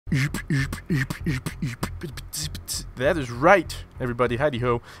That is right, everybody. Heidi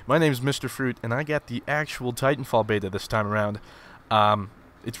ho. My name is Mr.Fruit, and I got the actual Titanfall beta this time around.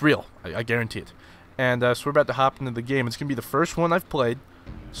 It's real. I guarantee it. And so we're about to hop into the game. It's going to be the first one I've played,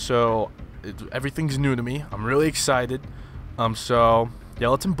 so everything's new to me. I'm really excited. So, yeah,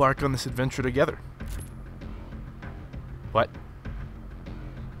 let's embark on this adventure together. What?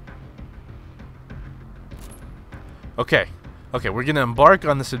 Okay, we're gonna embark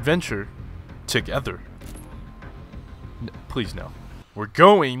on this adventure together. Please no. We're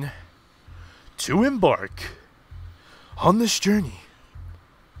going to embark on this journey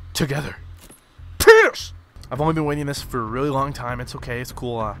together. Penis! I've only been waiting this for a really long time. It's okay, it's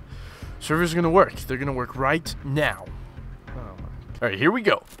cool. Servers are gonna work. They're gonna work right now. Alright, here we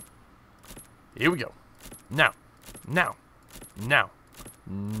go. Here we go. Now. Now. Now.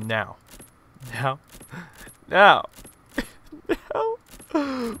 Now. Now. Now. Now.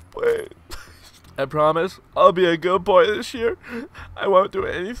 Wait. I promise I'll be a good boy this year. I won't do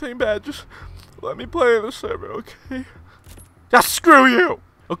anything bad. Just let me play in the server, okay? Ah, screw you!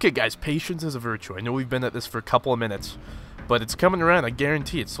 Okay, guys, patience is a virtue. I know we've been at this for a couple of minutes, but it's coming around, I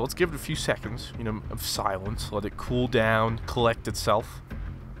guarantee it. So let's give it a few seconds, you know, of silence. Let it cool down, collect itself.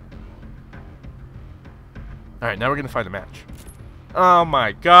 Alright, now we're gonna find a match. Oh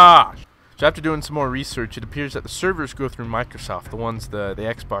my gosh! So after doing some more research, it appears that the servers go through Microsoft, the ones the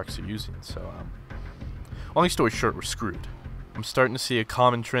Xbox are using. So, long story short, we're screwed. I'm starting to see a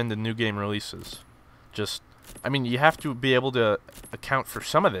common trend in new game releases. I mean, you have to be able to account for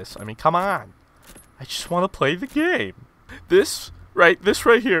some of this. I mean, come on. I just want to play the game. This right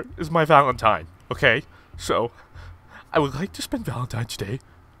here is my Valentine, okay? So, I would like to spend Valentine's Day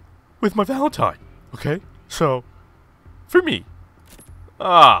with my Valentine, okay? So, for me.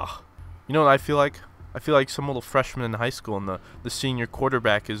 You know what I feel like? I feel like some little freshman in high school and the senior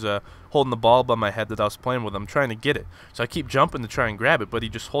quarterback is holding the ball above my head that I was playing with. I'm trying to get it. So I keep jumping to try and grab it, but he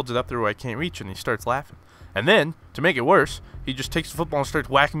just holds it up there where I can't reach it, and he starts laughing. And then, to make it worse, he just takes the football and starts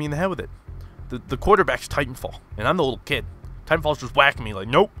whacking me in the head with it. The quarterback's Titanfall, and I'm the little kid. Titanfall's just whacking me like,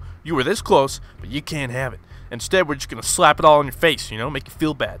 nope, you were this close, but you can't have it. Instead, we're just going to slap it all on your face, you know, make you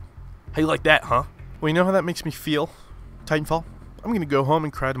feel bad. How you like that, huh? Well, you know how that makes me feel, Titanfall? I'm going to go home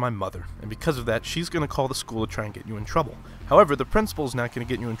and cry to my mother, and because of that, she's going to call the school to try and get you in trouble. However, the principal's not going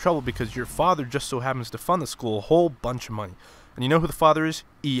to get you in trouble because your father just so happens to fund the school a whole bunch of money. And you know who the father is?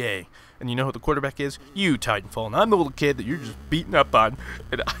 EA. And you know who the quarterback is? You, Titanfall. And I'm the little kid that you're just beating up on,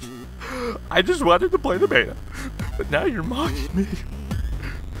 and I just wanted to play the beta. But now you're mocking me.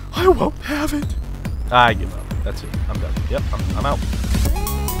 I won't have it. I give up. That's it. I'm done. Yep, I'm out.